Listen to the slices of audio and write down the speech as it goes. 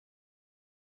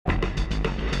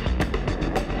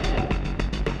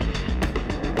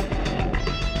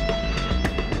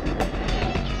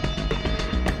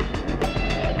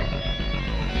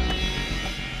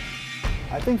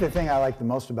think the thing I like the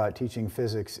most about teaching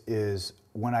physics is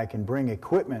when I can bring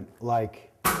equipment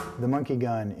like the monkey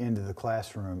gun into the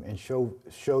classroom and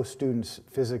show students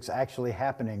physics actually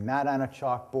happening, not on a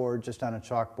chalkboard, just on a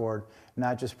chalkboard,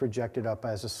 not just projected up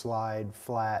as a slide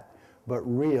flat, but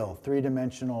real,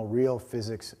 three-dimensional, real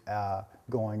physics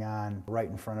going on right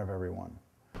in front of everyone.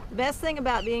 The best thing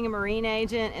about being a marine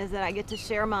agent is that I get to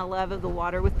share my love of the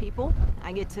water with people.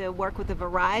 I get to work with a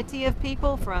variety of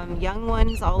people, from young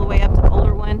ones all the way up to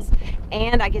older ones,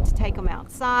 and I get to take them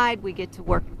outside. We get to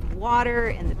work with the water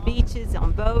and the beaches,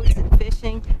 on boats and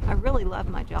fishing. I really love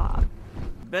my job.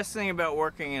 The best thing about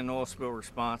working in oil spill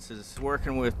response is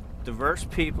working with diverse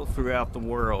people throughout the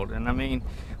world. And I mean,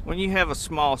 when you have a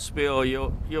small spill,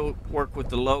 you'll work with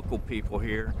the local people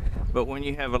here, but when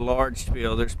you have a large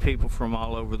spill, there's people from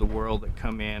all over the world that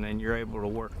come in, and you're able to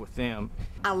work with them.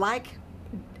 I like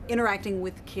interacting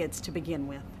with kids to begin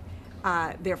with.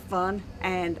 They're fun,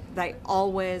 and they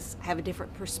always have a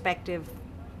different perspective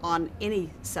on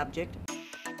any subject.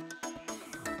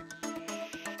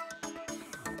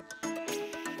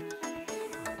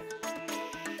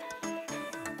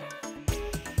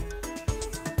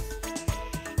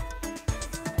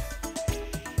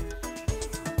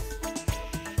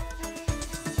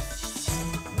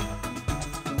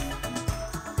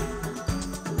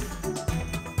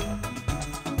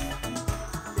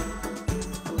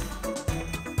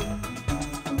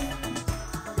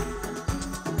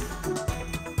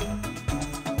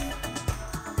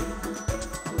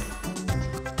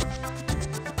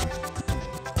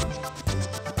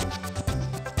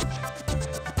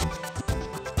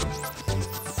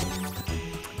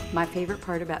 My favorite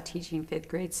part about teaching 5th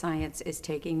grade science is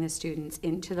taking the students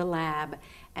into the lab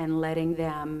and letting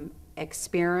them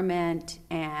experiment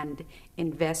and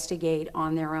investigate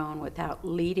on their own without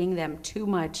leading them too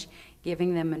much,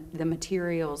 giving them the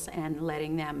materials and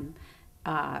letting them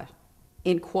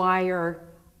inquire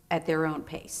at their own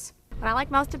pace. What I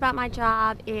like most about my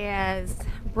job is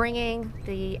bringing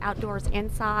the outdoors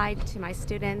inside to my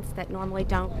students that normally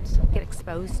don't get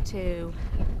exposed to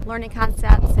learning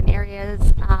concepts and areas,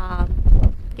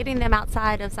 getting them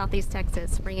outside of Southeast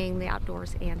Texas, bringing the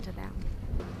outdoors into them.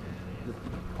 The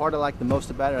part I like the most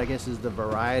about it, I guess, is the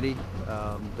variety.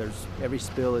 Every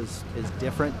spill is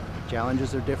different,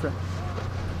 challenges are different.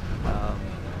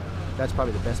 That's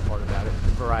probably the best part about it,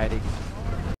 the variety.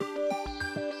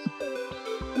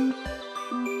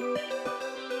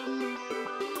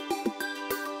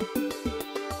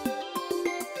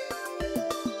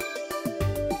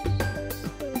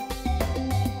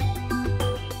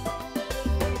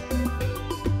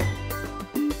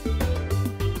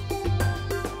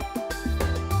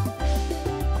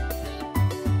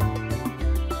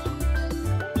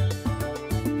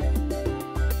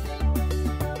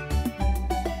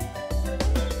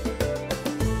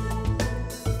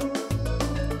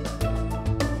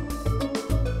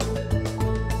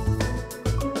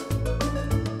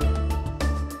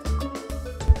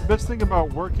 The best thing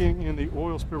about working in the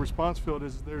oil spill response field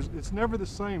is it's never the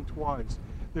same twice.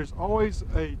 There's always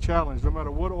a challenge, no matter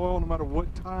what oil, no matter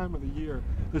what time of the year.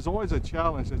 There's always a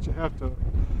challenge that you have to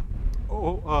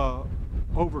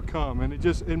overcome, and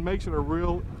it makes it a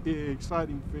real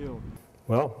exciting field.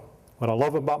 Well, what I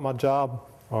love about my job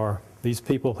are these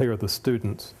people here, the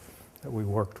students that we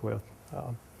worked with.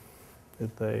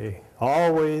 That they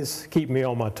always keep me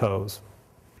on my toes.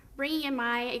 Bringing in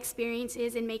my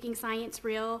experiences in making science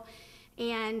real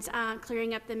and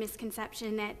clearing up the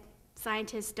misconception that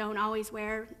scientists don't always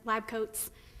wear lab coats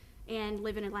and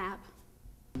live in a lab.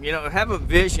 You know, have a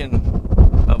vision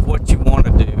of what you want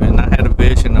to do, and I had a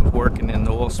vision of working in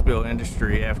the oil spill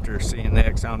industry after seeing the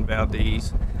Exxon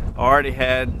Valdez. I already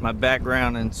had my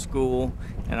background in school,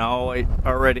 and I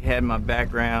already had my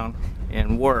background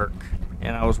in work.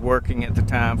 And I was working at the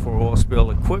time for an oil spill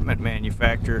equipment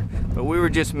manufacturer, but we were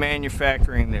just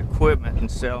manufacturing the equipment and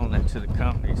selling it to the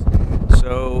companies.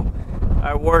 So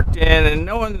I worked in, and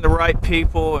knowing the right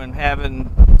people and having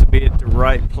to be at the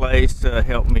right place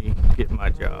helped me get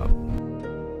my job.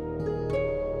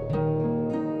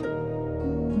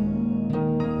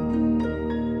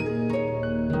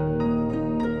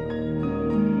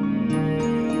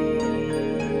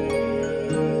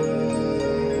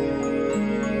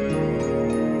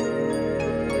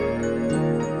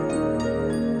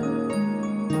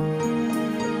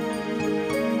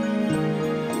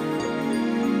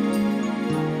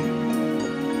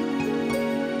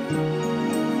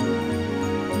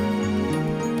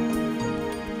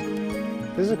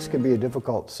 Physics can be a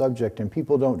difficult subject, and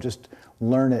people don't just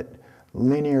learn it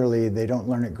linearly, they don't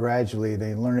learn it gradually,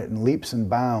 they learn it in leaps and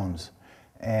bounds.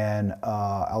 And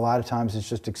a lot of times it's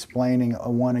just explaining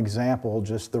one example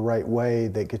just the right way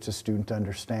that gets a student to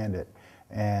understand it.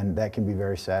 And that can be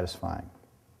very satisfying.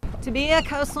 To be a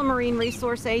coastal marine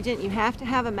resource agent, you have to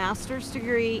have a master's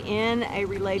degree in a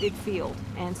related field.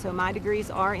 And so my degrees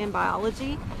are in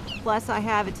biology, plus I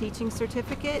have a teaching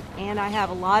certificate, and I have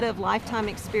a lot of lifetime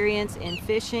experience in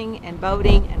fishing and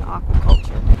boating and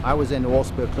aquaculture. I was in the oil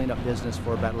spill cleanup business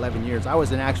for about 11 years. I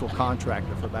was an actual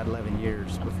contractor for about 11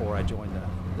 years before I joined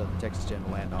the Texas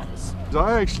General Land Office.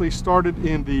 I actually started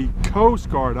in the Coast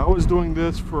Guard. I was doing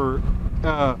this for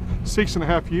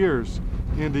 6.5 years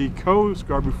in the Coast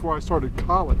Guard before I started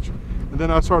college. And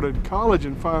then I started college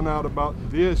and found out about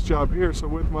this job here. So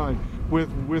with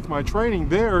my training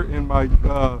there and my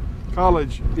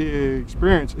college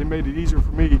experience, it made it easier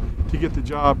for me to get the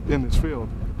job in this field.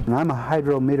 And I'm a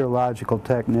hydrometeorological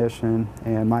technician,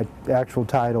 and my actual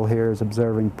title here is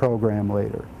observing program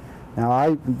leader. Now,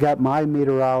 I got my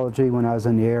meteorology when I was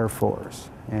in the Air Force,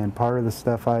 and part of the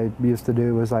stuff I used to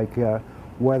do was like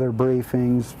weather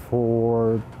briefings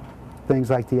for things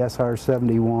like the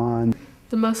SR-71.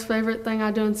 The most favorite thing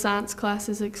I do in science class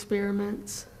is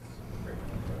experiments.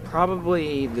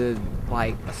 Probably the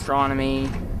astronomy,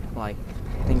 like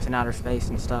things in outer space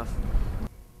and stuff.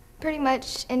 Pretty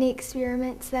much any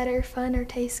experiments that are fun or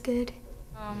taste good.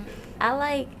 I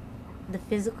like the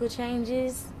physical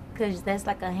changes because that's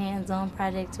like a hands-on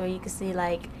project where you can see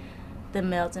like the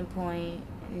melting point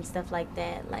and stuff like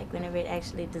that, like whenever it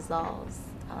actually dissolves.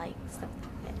 I like stuff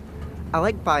like that. I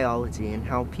like biology and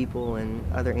how people and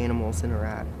other animals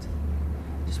interact,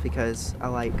 just because I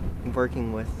like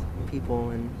working with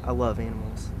people and I love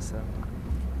animals. So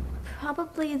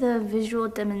Probably the visual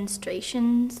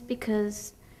demonstrations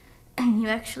because you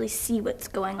actually see what's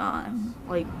going on.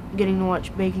 Like getting to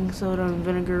watch baking soda and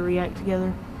vinegar react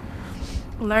together.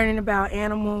 Learning about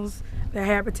animals, their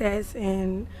habitats,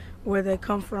 and where they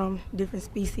come from, different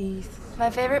species.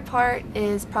 My favorite part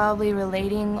is probably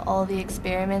relating all the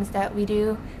experiments that we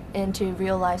do into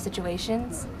real life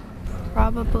situations.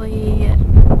 Probably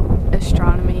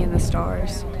astronomy and the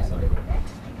stars.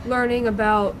 Learning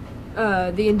about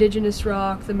the indigenous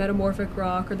rock, the metamorphic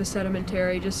rock, or the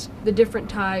sedimentary, just the different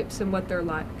types and what they're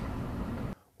like.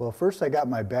 Well, first I got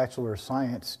my Bachelor of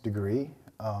Science degree,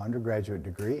 undergraduate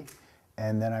degree,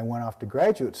 and then I went off to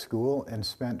graduate school and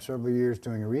spent several years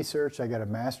doing research. I got a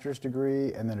master's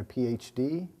degree and then a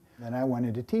PhD. Then I went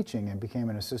into teaching and became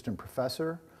an assistant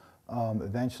professor.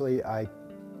 Eventually I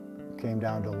came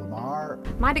down to Lamar.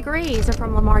 My degrees are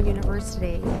from Lamar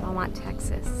University, Beaumont,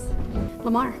 Texas.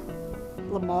 Lamar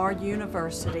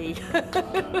University.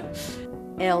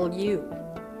 LU.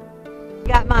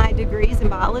 Got my degrees in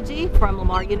biology from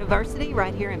Lamar University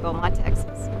right here in Beaumont,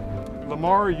 Texas.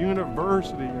 Lamar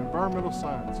University, Environmental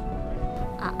Science.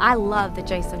 I love the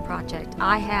JASON Project.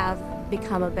 I have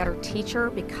become a better teacher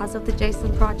because of the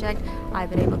JASON Project. I've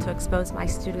been able to expose my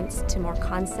students to more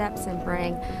concepts and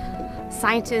bring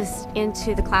scientists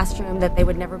into the classroom that they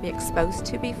would never be exposed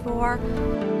to before.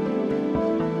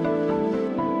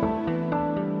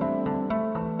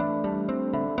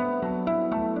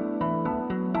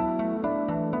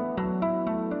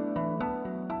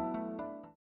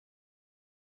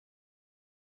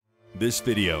 This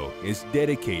video is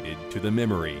dedicated to the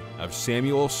memory of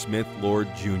Samuel Smith Lord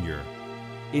Jr.,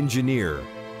 engineer,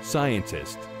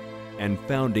 scientist, and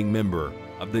founding member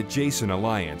of the JASON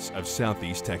Alliance of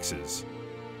Southeast Texas.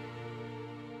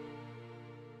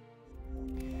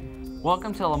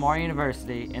 Welcome to Lamar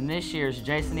University and this year's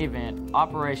JASON event,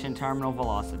 Operation Terminal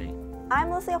Velocity. I'm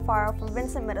Lucy Alfaro from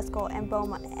Vincent Middle School in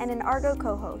Beaumont and an Argo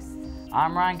co-host.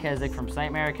 I'm Ryan Keswick from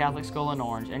St. Mary Catholic School in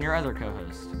Orange and your other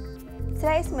co-host.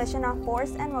 Today's mission on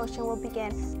Force and Motion will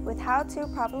begin with how to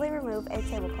properly remove a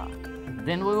tablecloth.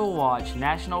 Then we will watch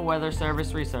National Weather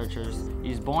Service researchers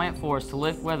use buoyant force to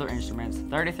lift weather instruments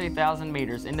 33,000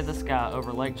 meters into the sky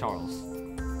over Lake Charles.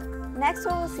 Next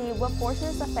we will see what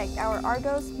forces affect our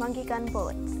Argo's monkey gun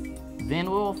bullets. Then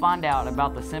we will find out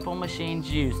about the simple machines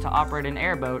used to operate an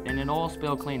airboat in an oil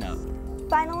spill cleanup.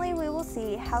 Finally, we will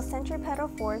see how centripetal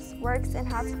force works and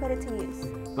how to put it to use.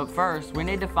 But first, we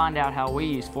need to find out how we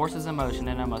use forces of motion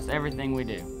in almost everything we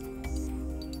do.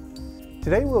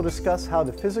 Today we'll discuss how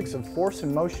the physics of force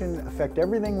and motion affect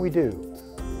everything we do,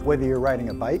 whether you're riding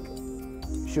a bike,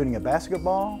 shooting a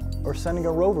basketball, or sending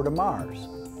a rover to Mars.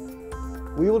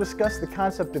 We will discuss the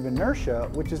concept of inertia,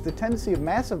 which is the tendency of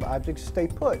massive objects to stay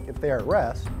put if they are at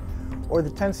rest, or the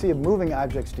tendency of moving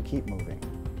objects to keep moving.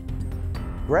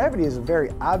 Gravity is a very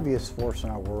obvious force in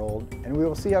our world, and we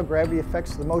will see how gravity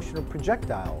affects the motion of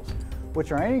projectiles,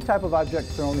 which are any type of object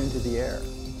thrown into the air.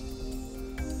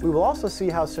 We will also see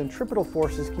how centripetal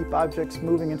forces keep objects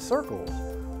moving in circles,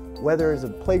 whether it's a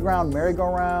playground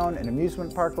merry-go-round, an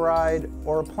amusement park ride,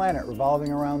 or a planet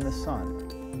revolving around the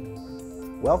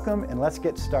sun. Welcome, and let's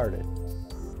get started.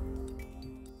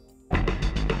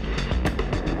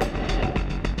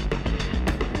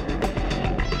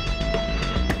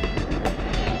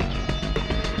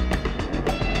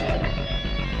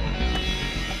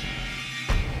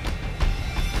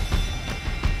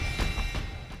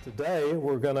 Today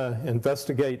we're going to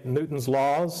investigate Newton's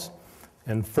laws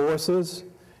and forces,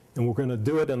 and we're going to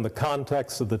do it in the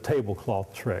context of the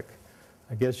tablecloth trick.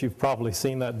 I guess you've probably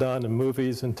seen that done in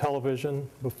movies and television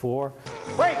before.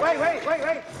 Wait!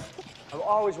 I've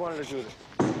always wanted to do this.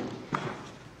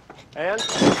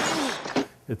 And?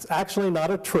 It's actually not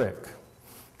a trick,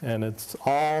 and it's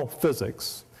all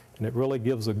physics, and it really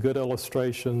gives a good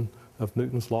illustration of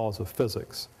Newton's laws of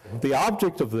physics. The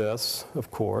object of this,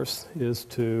 of course, is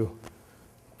to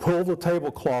pull the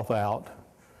tablecloth out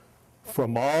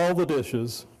from all the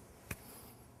dishes,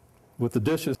 with the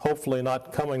dishes hopefully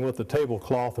not coming with the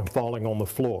tablecloth and falling on the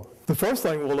floor. The first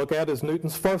thing we'll look at is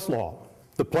Newton's first law.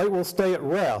 The plate will stay at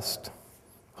rest,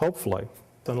 hopefully,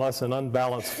 unless an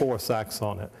unbalanced force acts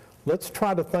on it. Let's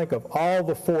try to think of all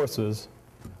the forces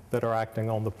that are acting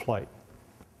on the plate.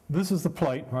 This is the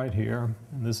plate right here,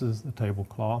 and this is the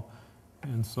tablecloth,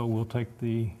 and so we'll take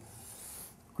the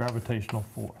gravitational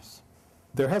force.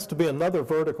 There has to be another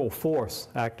vertical force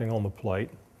acting on the plate.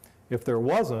 If there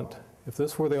wasn't, if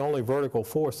this were the only vertical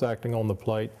force acting on the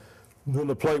plate, then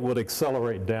the plate would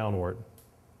accelerate downward,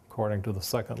 according to the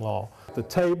second law. The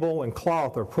table and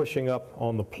cloth are pushing up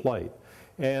on the plate,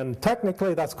 and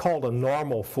technically that's called a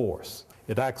normal force.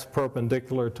 It acts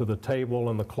perpendicular to the table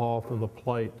and the cloth and the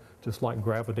plate, just like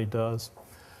gravity does.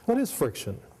 What is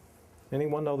friction?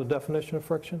 Anyone know the definition of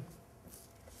friction?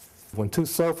 When two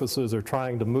surfaces are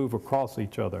trying to move across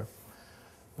each other,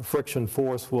 the friction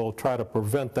force will try to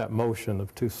prevent that motion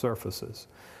of two surfaces.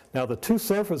 Now, the two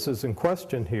surfaces in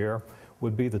question here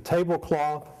would be the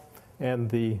tablecloth and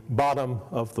the bottom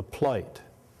of the plate.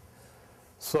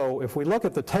 So if we look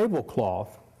at the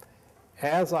tablecloth,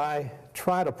 as I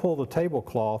try to pull the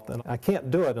tablecloth, and I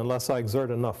can't do it unless I exert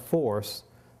enough force,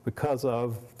 because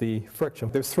of the friction.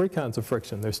 There's three kinds of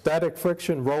friction. There's static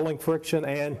friction, rolling friction,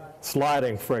 and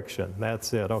sliding friction.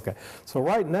 That's it, okay. So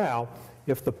right now,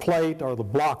 if the plate or the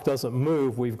block doesn't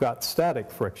move, we've got static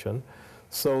friction.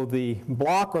 So the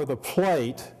block or the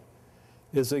plate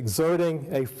is exerting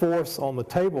a force on the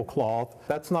tablecloth.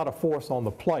 That's not a force on the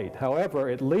plate. However,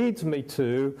 it leads me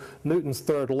to Newton's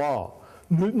third law.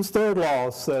 Newton's third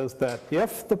law says that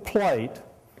if the plate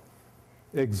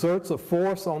exerts a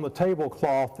force on the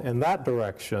tablecloth in that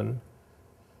direction,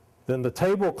 then the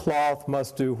tablecloth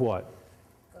must do what?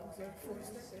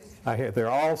 I hear they're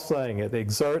all saying it,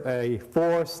 exert a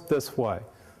force this way.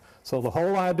 So the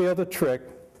whole idea of the trick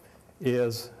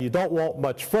is you don't want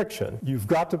much friction. You've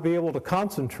got to be able to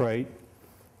concentrate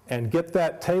and get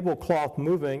that tablecloth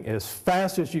moving as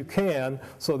fast as you can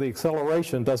so the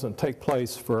acceleration doesn't take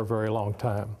place for a very long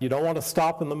time. You don't want to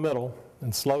stop in the middle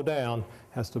and slow down.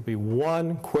 Has to be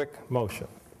one quick motion.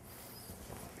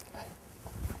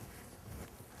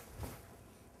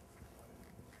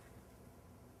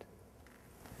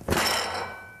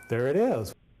 There it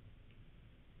is.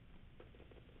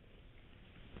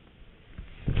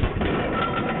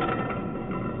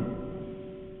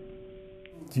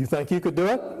 Do you think you could do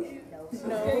it?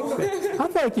 No. I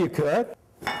think you could.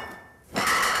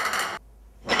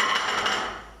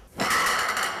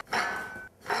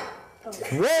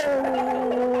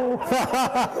 Whoa!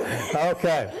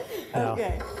 Okay. Now,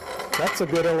 that's a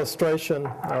good illustration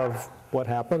of what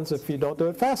happens if you don't do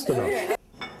it fast enough.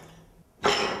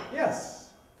 Yes.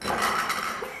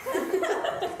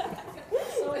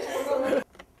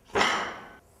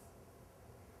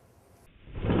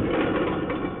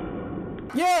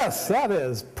 Yes, that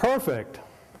is perfect.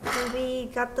 And we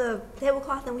got the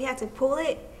tablecloth and we had to pull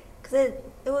it because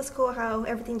it was cool how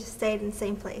everything just stayed in the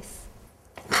same place.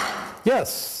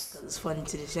 Yes. It's funny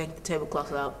to just yank the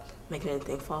tablecloth out, making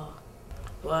anything fall.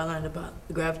 Well, I learned about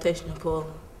the gravitational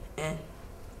pull and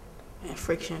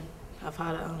friction of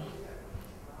how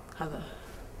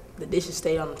the dishes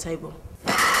stay on the table.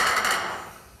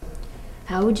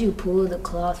 How would you pull the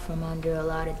cloth from under a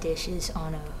lot of dishes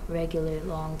on a regular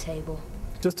long table?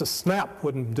 Just a snap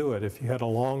wouldn't do it if you had a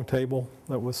long table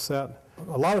that was set.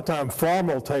 A lot of times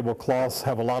formal tablecloths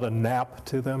have a lot of nap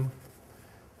to them,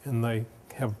 and they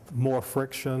have more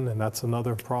friction, and that's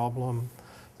another problem.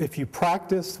 If you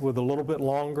practice with a little bit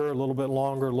longer, a little bit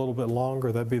longer, a little bit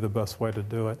longer, that'd be the best way to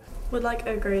do it. Would like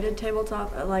a graded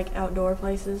tabletop at like outdoor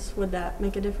places, would that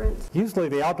make a difference? Usually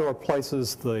the outdoor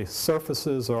places, the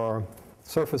surfaces are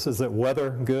surfaces that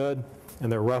weather good,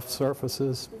 and they're rough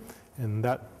surfaces, and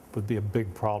that would be a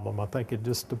big problem. I think it'd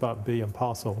just about be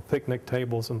impossible. Picnic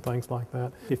tables and things like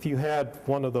that. If you had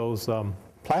one of those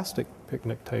plastic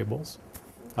picnic tables,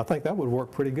 I think that would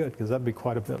work pretty good, because that'd be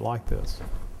quite a bit like this.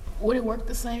 Would it work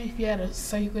the same if you had a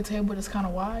circular table that's kind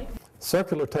of wide?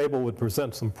 Circular table would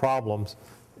present some problems,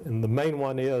 and the main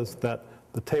one is that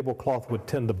the tablecloth would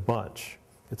tend to bunch.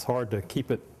 It's hard to keep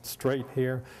it straight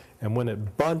here, and when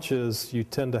it bunches, you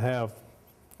tend to have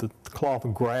the cloth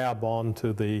grab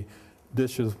onto the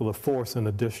dishes with a force in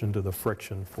addition to the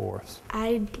friction force.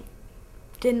 I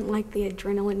didn't like the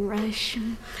adrenaline rush.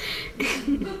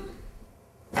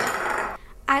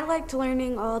 I liked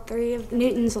learning all 3 of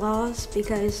Newton's laws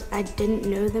because I didn't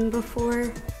know them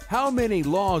before. How many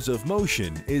laws of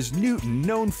motion is Newton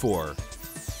known for?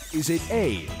 Is it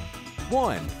A,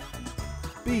 1,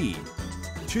 B,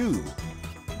 2,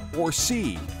 or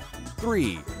C,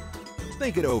 3?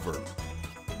 Think it over.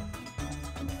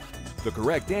 The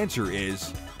correct answer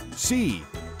is C,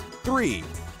 3.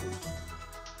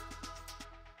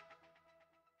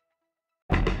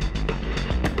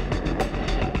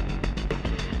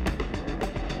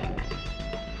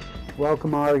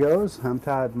 Welcome, Argos. I'm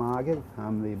Todd Moggett.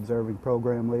 I'm the Observing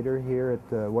Program Leader here at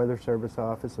the Weather Service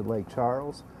office at Lake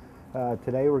Charles.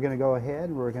 Today we're going to go ahead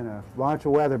and we're going to launch a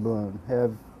weather balloon.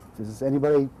 Has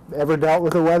anybody ever dealt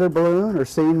with a weather balloon or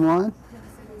seen one?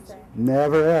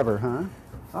 Never ever, huh?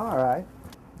 All right.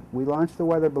 We launched the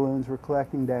weather balloons. We're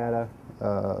collecting data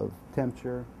of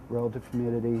temperature, relative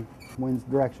humidity, wind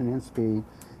direction and speed,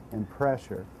 and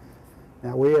pressure.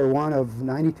 Now, we are one of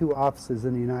 92 offices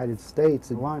in the United States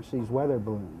that launch these weather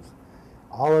balloons.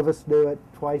 All of us do it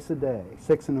twice a day,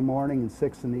 6 in the morning and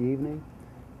 6 in the evening.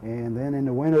 And then in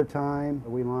the winter time,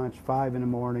 we launch 5 in the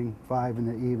morning, 5 in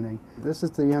the evening. This is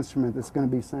the instrument that's going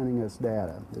to be sending us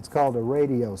data. It's called a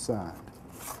radio sound.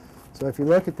 So if you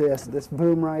look at this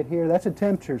boom right here, that's a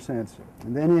temperature sensor.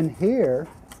 And then in here,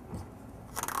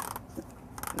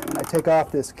 when I take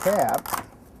off this cap,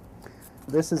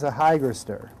 this is a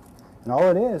hygrostor. And all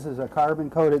it is a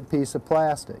carbon-coated piece of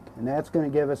plastic, and that's going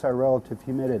to give us our relative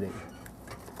humidity.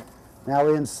 Now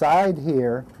inside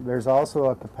here, there's also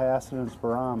a capacitance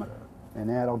barometer, and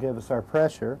that'll give us our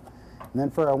pressure. And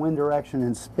then for our wind direction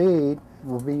and speed,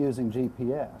 we'll be using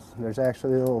GPS. There's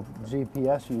actually a little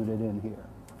GPS unit in here.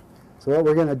 So what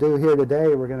we're going to do here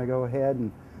today, we're going to go ahead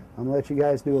and I'm going to let you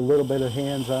guys do a little bit of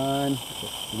hands-on.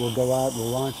 We'll go out, we'll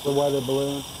launch the weather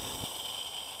balloon.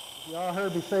 You all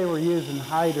heard me say we're using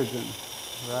hydrogen,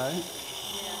 right?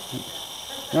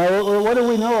 Yeah. Now, what do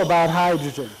we know about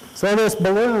hydrogen? So this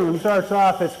balloon starts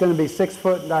off, it's going to be 6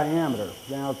 foot in diameter.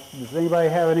 Now, does anybody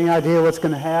have any idea what's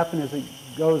going to happen as it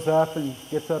goes up and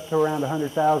gets up to around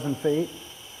 100,000 feet?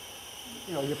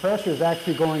 You know, your pressure is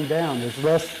actually going down. There's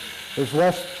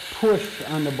less push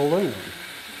on the balloon.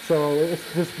 So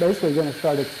it's just basically going to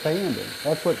start expanding.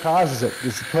 That's what causes it,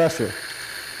 is the pressure.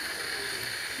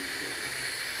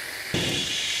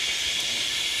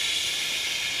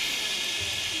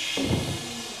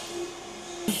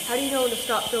 How do you know when to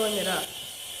stop filling it up?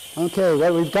 Okay,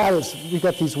 what we've got is we've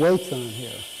got these weights on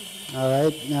here. All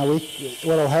right. Now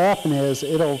what'll happen is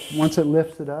once it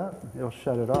lifts it up, it'll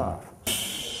shut it off.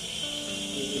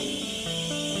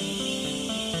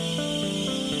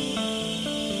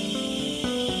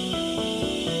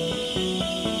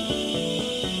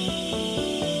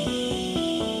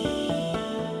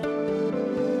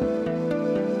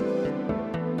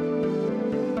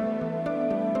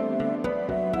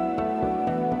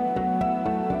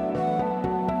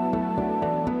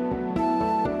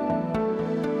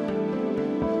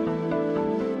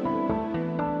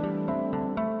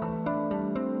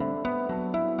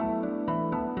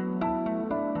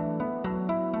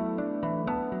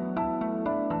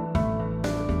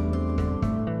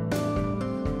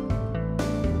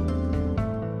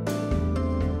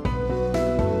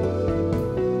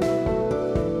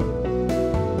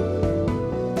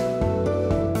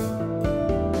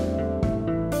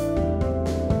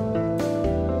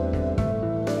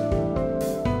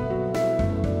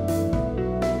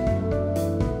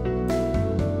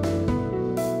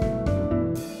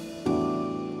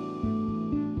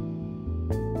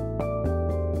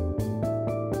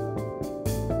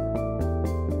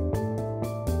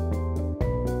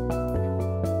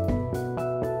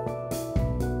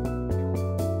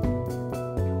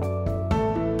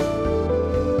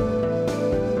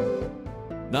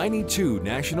 "92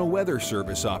 National Weather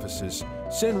Service offices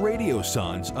send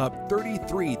radiosondes up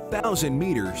 33,000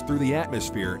 meters through the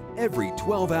atmosphere every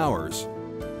 12 hours.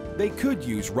 They could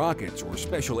use rockets or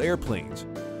special airplanes,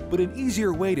 but an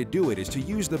easier way to do it is to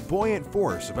use the buoyant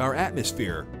force of our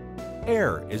atmosphere.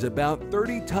 Air is about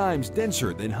 30 times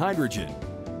denser than hydrogen,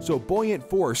 so buoyant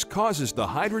force causes the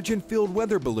hydrogen-filled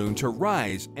weather balloon to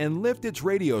rise and lift its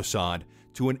radiosonde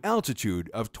to an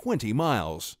altitude of 20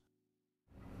 miles.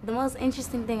 The most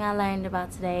interesting thing I learned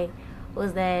about today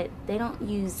was that they don't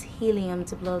use helium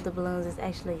to blow up the balloons, it's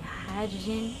actually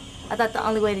hydrogen. I thought the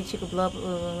only way that you could blow up a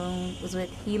balloon was with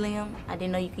helium. I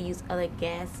didn't know you could use other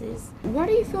gases. Why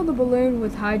do you fill the balloon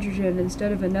with hydrogen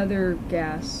instead of another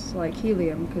gas like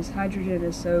helium? Because hydrogen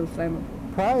is so flammable.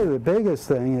 Probably the biggest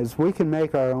thing is we can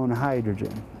make our own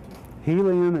hydrogen.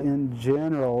 Helium in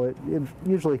general, it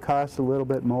usually costs a little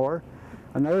bit more.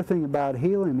 Another thing about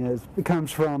helium is it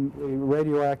comes from the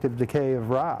radioactive decay of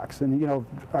rocks, and you know,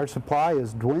 our supply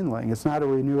is dwindling. It's not a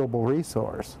renewable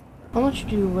resource. How much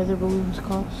do weather balloons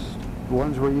cost? The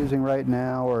ones we're using right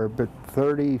now are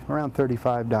around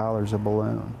 $35 a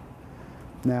balloon.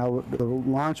 Now, the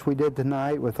launch we did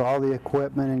tonight with all the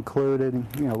equipment included,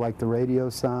 you know, like the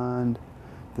radiosonde,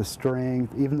 the string,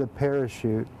 even the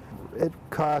parachute, it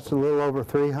costs a little over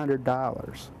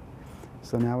 $300.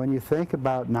 So now when you think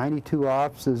about 92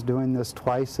 offices doing this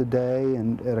twice a day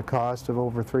and at a cost of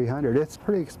over $300, it's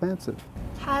pretty expensive.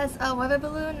 Has a weather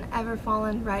balloon ever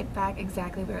fallen right back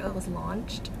exactly where it was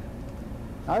launched?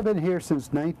 I've been here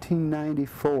since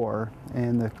 1994,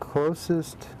 and the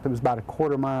closest, it was about a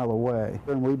quarter mile away.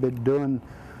 And we've been doing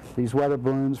these weather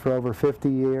balloons for over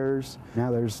 50 years. Now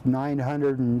there's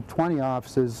 920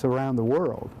 offices around the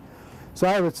world. So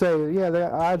I would say, yeah,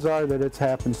 the odds are that it's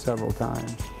happened several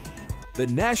times. The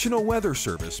National Weather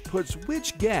Service puts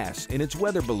which gas in its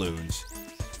weather balloons?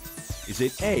 Is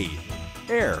it A,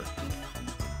 air,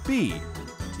 B,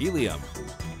 helium,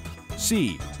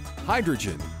 C,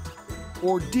 hydrogen,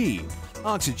 or D,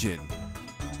 oxygen?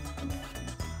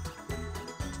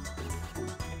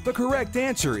 The correct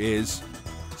answer is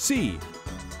C,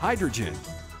 hydrogen.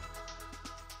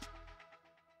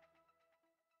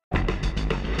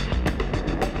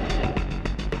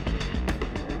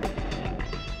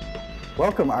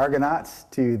 Welcome, Argonauts,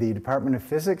 to the Department of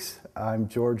Physics. I'm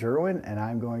George Irwin, and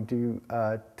I'm going to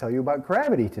tell you about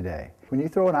gravity today. When you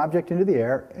throw an object into the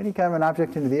air, any kind of an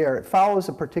object into the air, it follows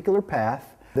a particular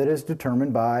path that is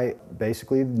determined by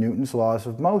basically Newton's laws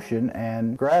of motion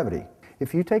and gravity.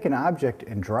 If you take an object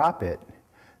and drop it,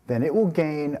 then it will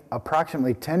gain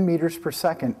approximately 10 meters per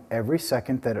second every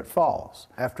second that it falls.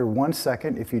 After 1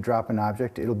 second, if you drop an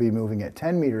object, it'll be moving at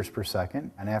 10 meters per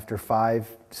second, and after 5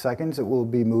 seconds, it will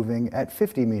be moving at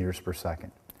 50 meters per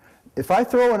second. If I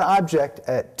throw an object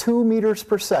at 2 meters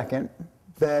per second,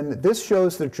 then this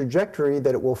shows the trajectory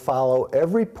that it will follow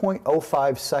every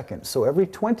 0.05 seconds. So every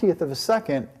 20th of a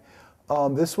second,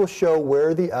 this will show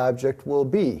where the object will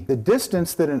be. The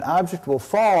distance that an object will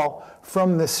fall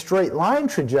from the straight line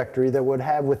trajectory that would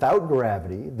have without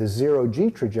gravity, the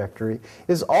 0G trajectory,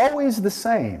 is always the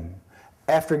same.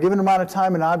 After a given amount of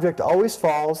time, an object always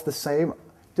falls the same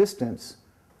distance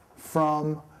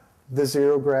from the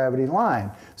zero gravity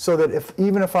line. So that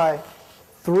even if I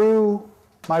threw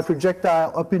my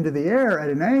projectile up into the air at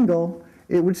an angle,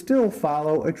 it would still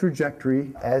follow a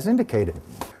trajectory as indicated.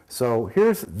 So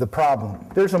here's the problem.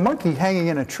 There's a monkey hanging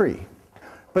in a tree,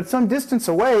 but some distance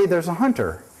away there's a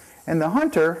hunter, and the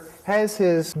hunter has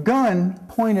his gun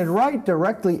pointed right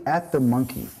directly at the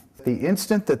monkey. The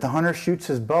instant that the hunter shoots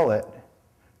his bullet,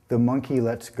 the monkey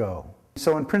lets go.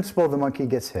 So in principle, the monkey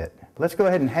gets hit. Let's go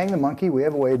ahead and hang the monkey. We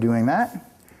have a way of doing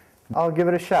that. I'll give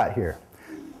it a shot here.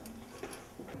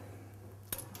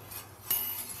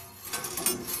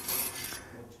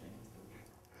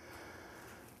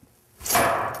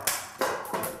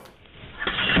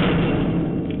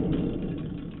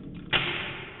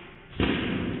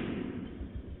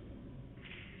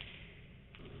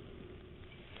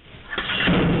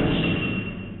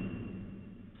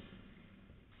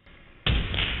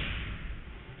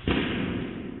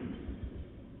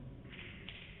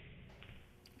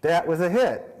 That was a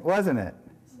hit, wasn't it?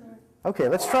 Okay,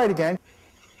 let's try it again.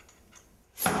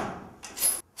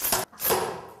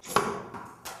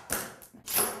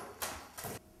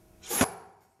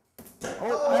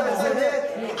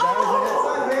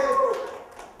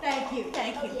 Thank you,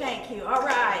 thank you, thank you. All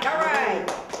right, all right.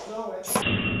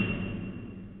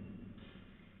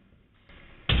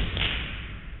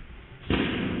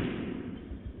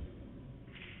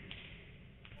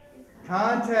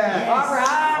 Contact. Yes. All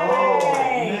right. Oh,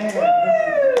 man.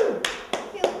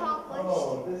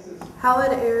 How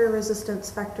would air resistance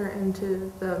factor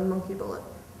into the monkey bullet?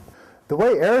 The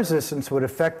way air resistance would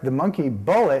affect the monkey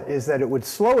bullet is that it would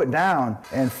slow it down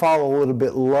and fall a little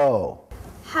bit low.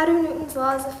 How do Newton's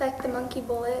laws affect the monkey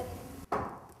bullet?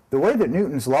 The way that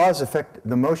Newton's laws affect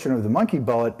the motion of the monkey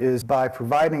bullet is by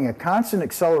providing a constant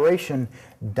acceleration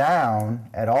down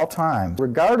at all times,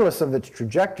 regardless of its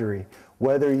trajectory,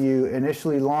 whether you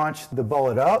initially launch the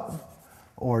bullet up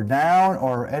or down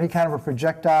or any kind of a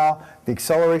projectile, the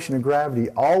acceleration of gravity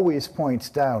always points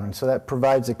down, and so that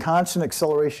provides a constant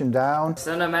acceleration down.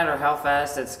 So no matter how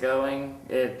fast it's going,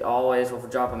 it always will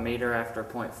drop a meter after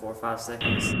 0.45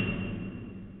 seconds.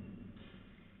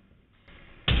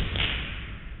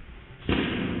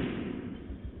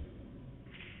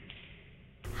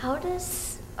 How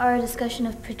does our discussion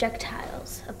of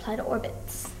projectiles apply to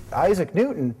orbits? Isaac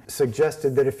Newton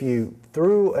suggested that if you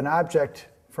threw an object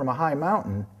from a high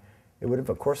mountain, it would,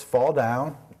 of course, fall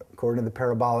down according to the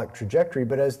parabolic trajectory,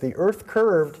 but as the Earth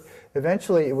curved,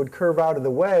 eventually it would curve out of the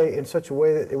way in such a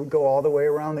way that it would go all the way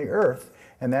around the Earth,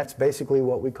 and that's basically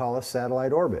what we call a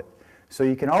satellite orbit. So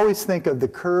you can always think of the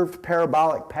curved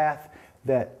parabolic path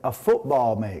that a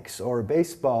football makes, or a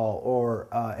baseball, or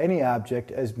any object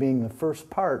as being the first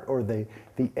part or the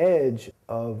edge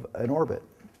of an orbit.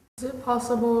 Is it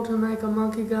possible to make a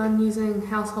monkey gun using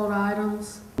household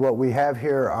items? What we have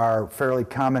here are fairly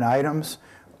common items.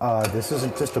 This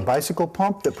isn't just a bicycle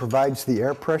pump that provides the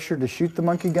air pressure to shoot the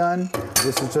monkey gun.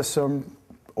 This is just some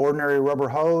ordinary rubber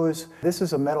hose. This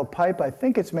is a metal pipe. I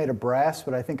think it's made of brass,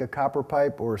 but I think a copper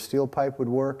pipe or a steel pipe would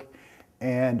work.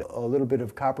 And a little bit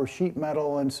of copper sheet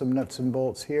metal and some nuts and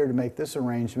bolts here to make this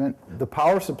arrangement. The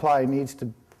power supply needs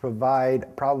to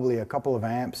provide probably a couple of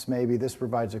amps, maybe. This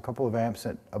provides a couple of amps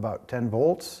at about 10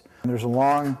 volts. And there's a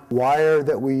long wire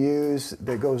that we use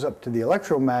that goes up to the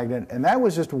electromagnet, and that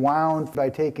was just wound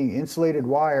by taking insulated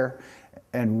wire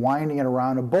and winding it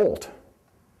around a bolt.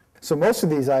 So most of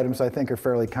these items I think are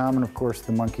fairly common. Of course,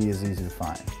 the monkey is easy to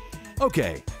find.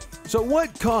 Okay, so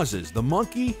what causes the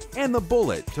monkey and the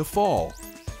bullet to fall?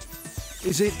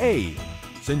 Is it A,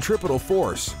 centripetal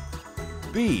force,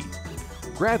 B,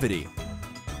 gravity,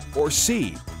 or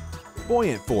C,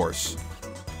 buoyant force?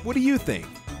 What do you think?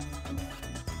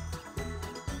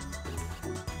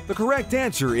 The correct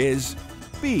answer is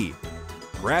B,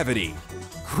 gravity.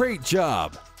 Great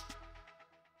job!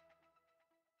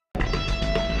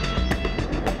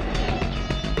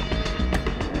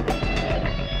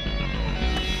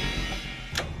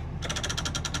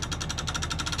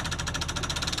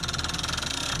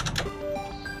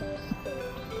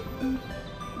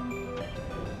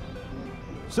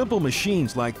 Simple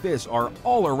machines like this are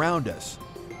all around us.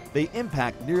 They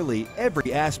impact nearly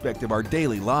every aspect of our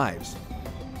daily lives.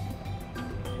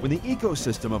 When the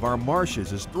ecosystem of our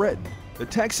marshes is threatened, the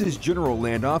Texas General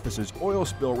Land Office's oil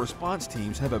spill response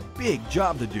teams have a big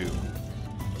job to do.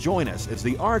 Join us as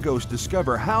the Argos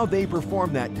discover how they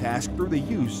perform that task through the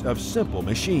use of simple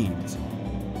machines.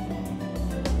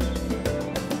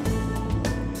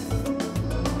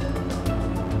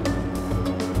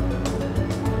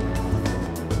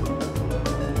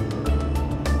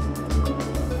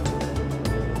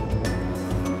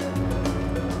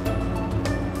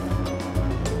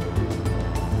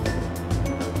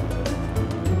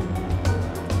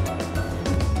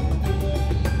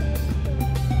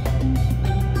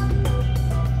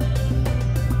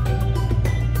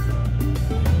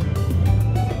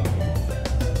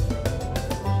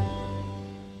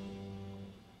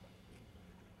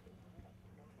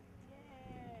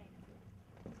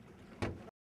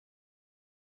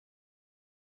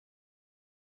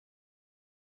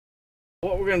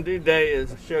 What we're going to do today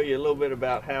is show you a little bit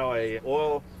about how a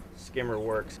oil skimmer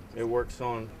works. It works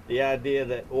on the idea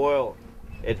that oil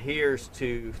adheres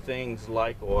to things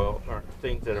like oil, or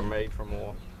things that are made from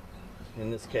oil. In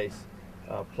this case,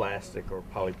 plastic or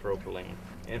polypropylene.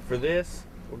 And for this,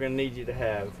 we're going to need you to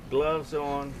have gloves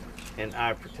on and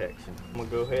eye protection. I'm going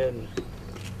to go ahead and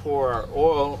pour our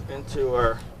oil into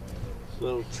our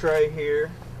little tray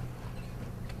here.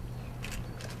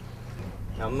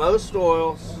 Now most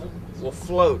oils will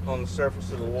float on the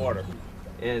surface of the water.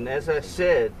 And as I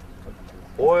said,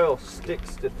 oil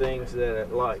sticks to things that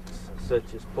it likes,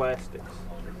 such as plastics.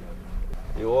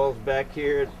 The oil's back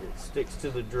here, it sticks to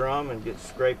the drum and gets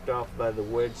scraped off by the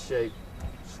wedge-shaped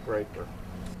scraper.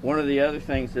 One of the other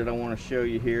things that I want to show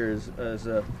you here is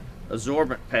a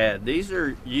absorbent pad. These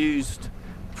are used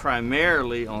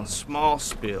primarily on small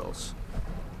spills.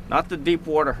 Not the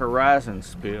Deepwater Horizon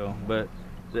spill, but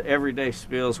the everyday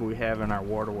spills we have in our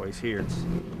waterways here.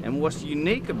 And what's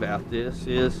unique about this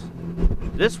is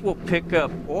this will pick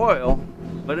up oil,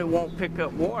 but it won't pick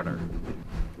up water.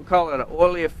 We call it an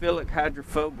oleophilic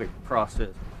hydrophobic process.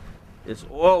 It's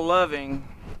oil loving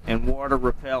and water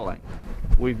repelling.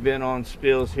 We've been on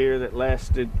spills here that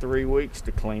lasted 3 weeks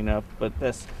to clean up, but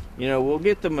that's, you know, we'll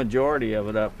get the majority of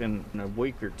it up in a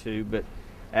week or two, but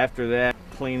After that,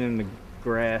 cleaning the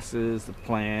grasses, the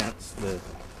plants, the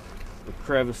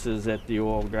crevices that the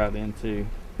oil got into.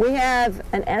 We have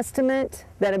an estimate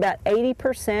that about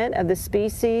 80% of the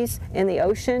species in the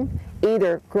ocean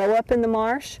either grow up in the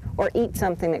marsh or eat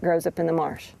something that grows up in the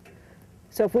marsh.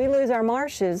 So if we lose our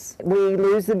marshes, we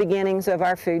lose the beginnings of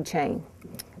our food chain.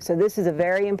 So this is a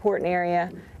very important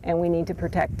area, and we need to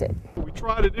protect it. What we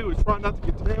try to do is try not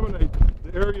to contaminate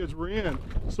the areas we're in.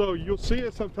 So you'll see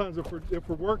it sometimes if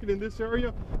we're working in this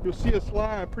area, you'll see us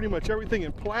line pretty much everything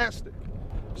in plastic.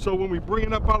 So when we bring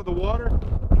it up out of the water,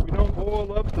 we don't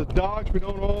oil up the docks, we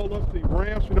don't oil up the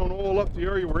ramps, we don't oil up the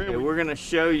area we're in. Okay, we're going to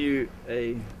show you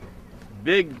a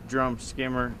big drum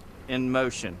skimmer in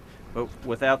motion, but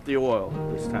without the oil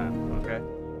this time, okay?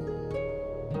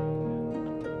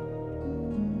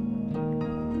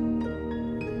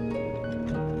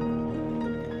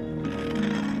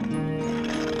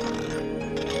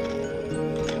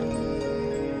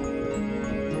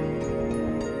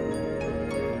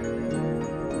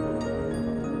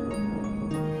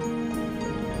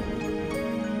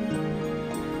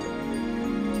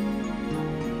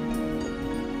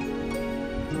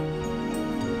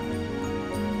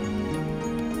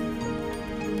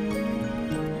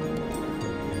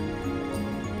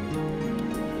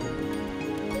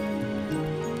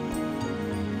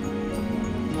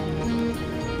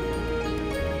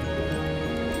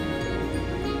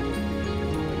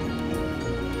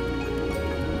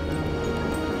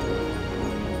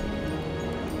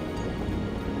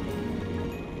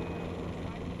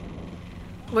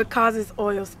 What causes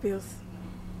oil spills?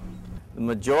 The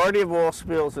majority of oil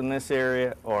spills in this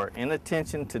area are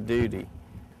inattention to duty.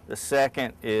 The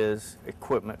second is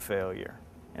equipment failure,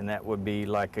 and that would be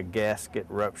like a gasket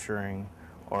rupturing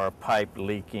or a pipe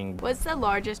leaking. What's the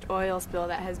largest oil spill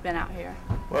that has been out here?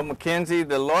 Well, Mackenzie,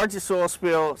 the largest oil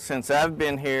spill since I've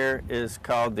been here is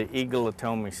called the Eagle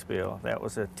Atomy spill. That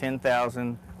was a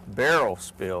 10,000 barrel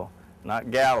spill, not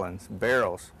gallons,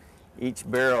 barrels. Each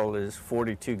barrel is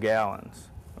 42 gallons.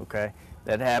 Okay,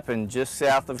 that happened just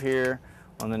south of here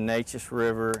on the Neches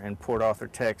River in Port Arthur,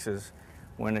 Texas,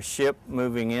 when a ship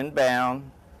moving inbound,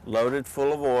 loaded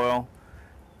full of oil,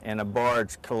 and a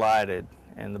barge collided,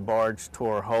 and the barge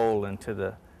tore a hole into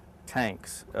the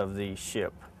tanks of the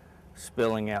ship,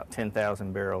 spilling out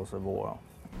 10,000 barrels of oil.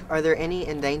 Are there any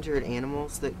endangered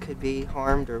animals that could be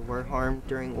harmed or were harmed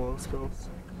during oil spills?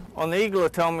 On the Eagle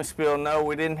Atomy spill, no,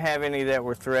 we didn't have any that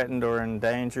were threatened or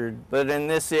endangered. But in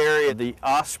this area, the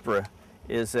osprey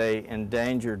is an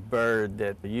endangered bird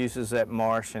that uses that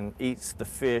marsh and eats the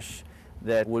fish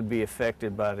that would be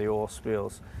affected by the oil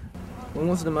spills. When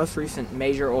was the most recent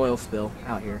major oil spill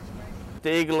out here?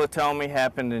 The Eagle Atomy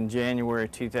happened in January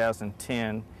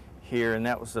 2010 here, and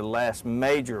that was the last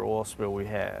major oil spill we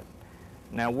had.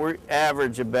 Now, we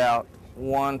average about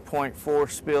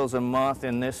 1.4 spills a month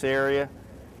in this area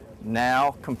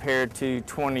now compared to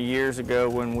 20 years ago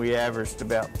when we averaged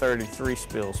about 33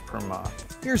 spills per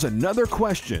month. Here's another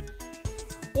question.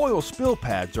 Oil spill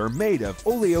pads are made of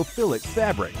oleophilic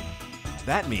fabric.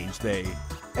 That means they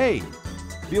A.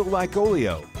 feel like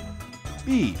oleo,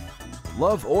 B.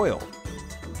 love oil,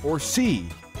 or C.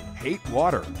 hate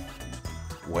water.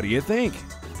 What do you think?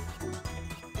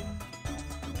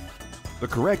 The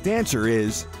correct answer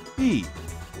is B.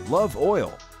 love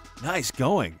oil. Nice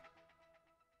going.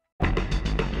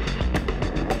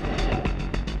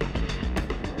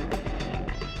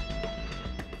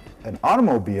 An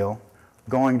automobile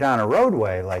going down a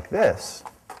roadway like this,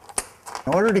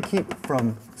 in order to keep it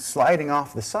from sliding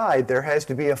off the side, there has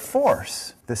to be a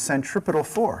force, the centripetal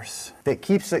force, that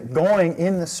keeps it going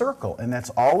in the circle, and that's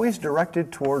always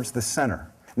directed towards the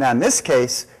center. Now in this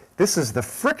case, this is the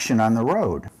friction on the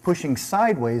road, pushing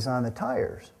sideways on the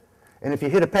tires. And if you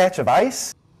hit a patch of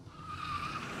ice,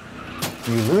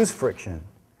 you lose friction,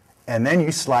 and then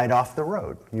you slide off the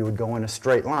road. You would go in a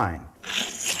straight line.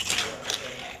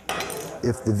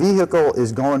 If the vehicle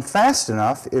is going fast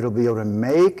enough, it'll be able to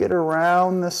make it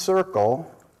around the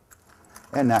circle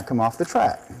and not come off the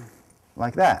track,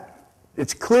 like that.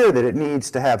 It's clear that it needs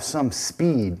to have some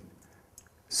speed,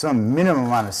 some minimum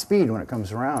amount of speed when it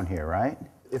comes around here, right?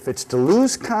 If it's to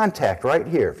lose contact right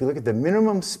here, if you look at the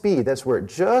minimum speed, that's where it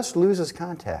just loses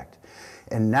contact.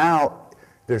 And now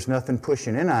there's nothing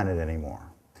pushing in on it anymore.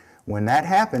 When that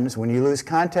happens, when you lose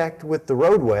contact with the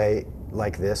roadway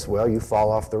like this, well, you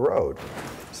fall off the road.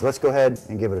 So let's go ahead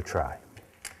and give it a try.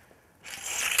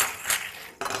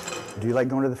 Do you like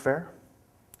going to the fair?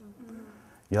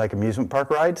 You like amusement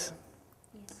park rides?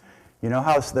 Yes. You know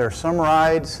how there are some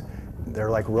rides,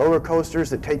 they're like roller coasters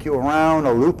that take you around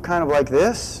a loop kind of like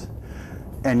this,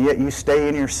 and yet you stay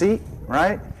in your seat,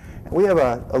 right? We have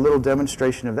a little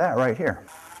demonstration of that right here.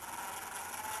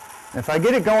 If I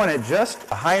get it going at just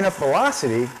a high enough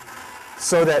velocity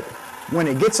so that when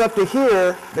it gets up to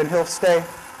here, then he'll stay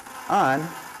on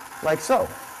like so.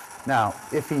 Now,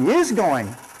 if he is going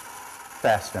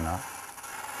fast enough,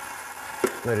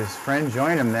 let his friend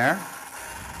join him there,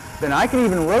 then I can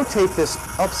even rotate this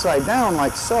upside down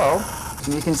like so,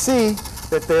 and you can see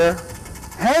that they're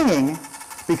hanging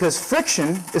because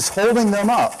friction is holding them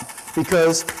up,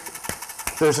 because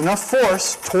there's enough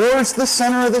force towards the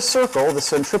center of the circle, the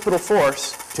centripetal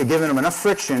force, to give them enough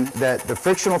friction that the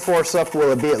frictional force up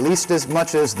will be at least as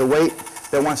much as the weight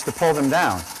that wants to pull them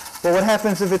down. But what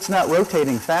happens if it's not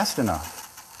rotating fast enough?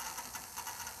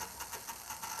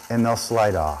 And they'll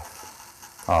slide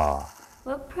off. Ah.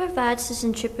 What provides the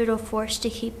centripetal force to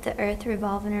keep the Earth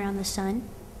revolving around the sun?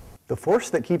 The force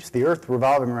that keeps the Earth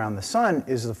revolving around the sun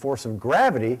is the force of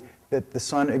gravity that the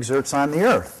sun exerts on the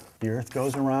Earth. The Earth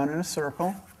goes around in a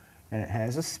circle, and it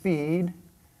has a speed,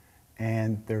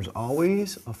 and there's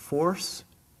always a force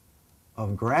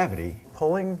of gravity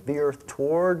pulling the Earth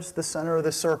towards the center of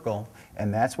the circle,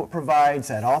 and that's what provides,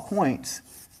 at all points,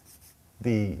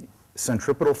 the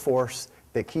centripetal force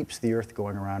that keeps the Earth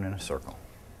going around in a circle.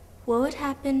 What would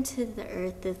happen to the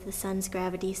Earth if the sun's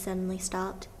gravity suddenly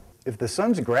stopped? If the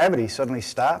sun's gravity suddenly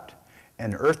stopped,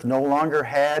 and Earth no longer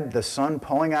had the sun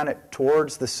pulling on it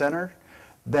towards the center,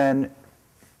 then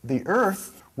the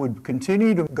Earth would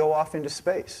continue to go off into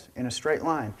space in a straight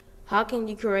line. How can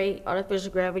you create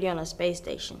artificial gravity on a space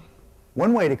station?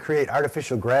 One way to create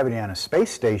artificial gravity on a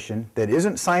space station that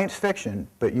isn't science fiction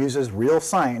but uses real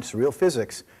science, real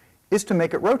physics, is to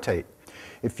make it rotate.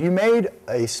 If you made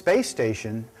a space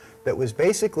station that was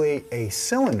basically a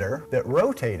cylinder that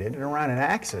rotated around an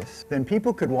axis, then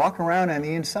people could walk around on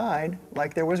the inside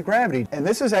like there was gravity. And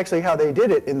this is actually how they did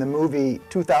it in the movie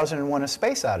 2001: A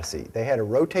Space Odyssey. They had a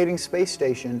rotating space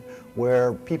station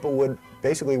where people would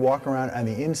basically walk around on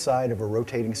the inside of a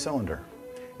rotating cylinder.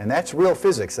 And that's real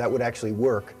physics. That would actually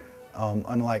work,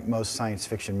 unlike most science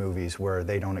fiction movies where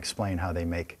they don't explain how they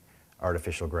make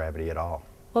artificial gravity at all.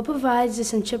 What provides the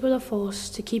centripetal force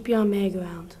to keep you on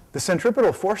merry-go-round? The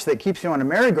centripetal force that keeps you on a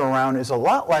merry-go-round is a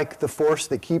lot like the force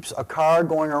that keeps a car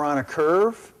going around a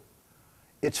curve.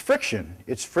 It's friction.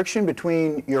 It's friction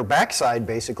between your backside,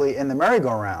 basically, and the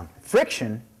merry-go-round.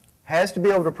 Friction has to be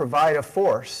able to provide a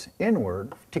force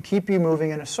inward to keep you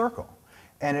moving in a circle.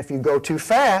 And if you go too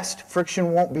fast,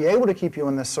 friction won't be able to keep you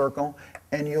in the circle,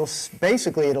 and it'll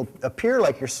appear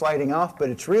like you're sliding off, but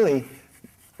it's really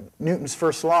Newton's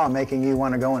first law making you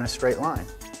want to go in a straight line.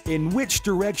 In which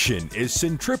direction is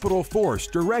centripetal force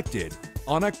directed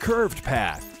on a curved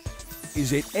path?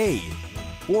 Is it A,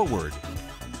 forward,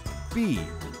 B,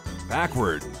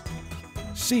 backward,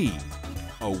 C,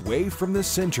 away from the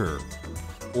center,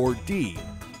 or D,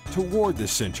 toward the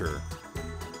center?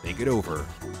 Think it over.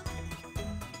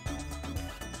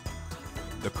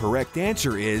 The correct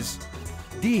answer is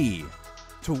D,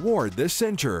 toward the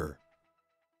center.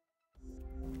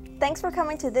 Thanks for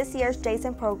coming to this year's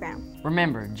JASON program.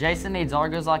 Remember, JASON needs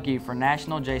Argos like you for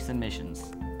national JASON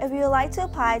missions. If you would like to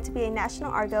apply to be a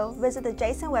National Argo, visit the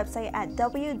JASON website at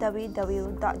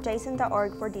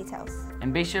www.jason.org for details.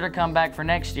 And be sure to come back for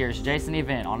next year's JASON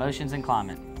event on oceans and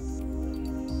climate.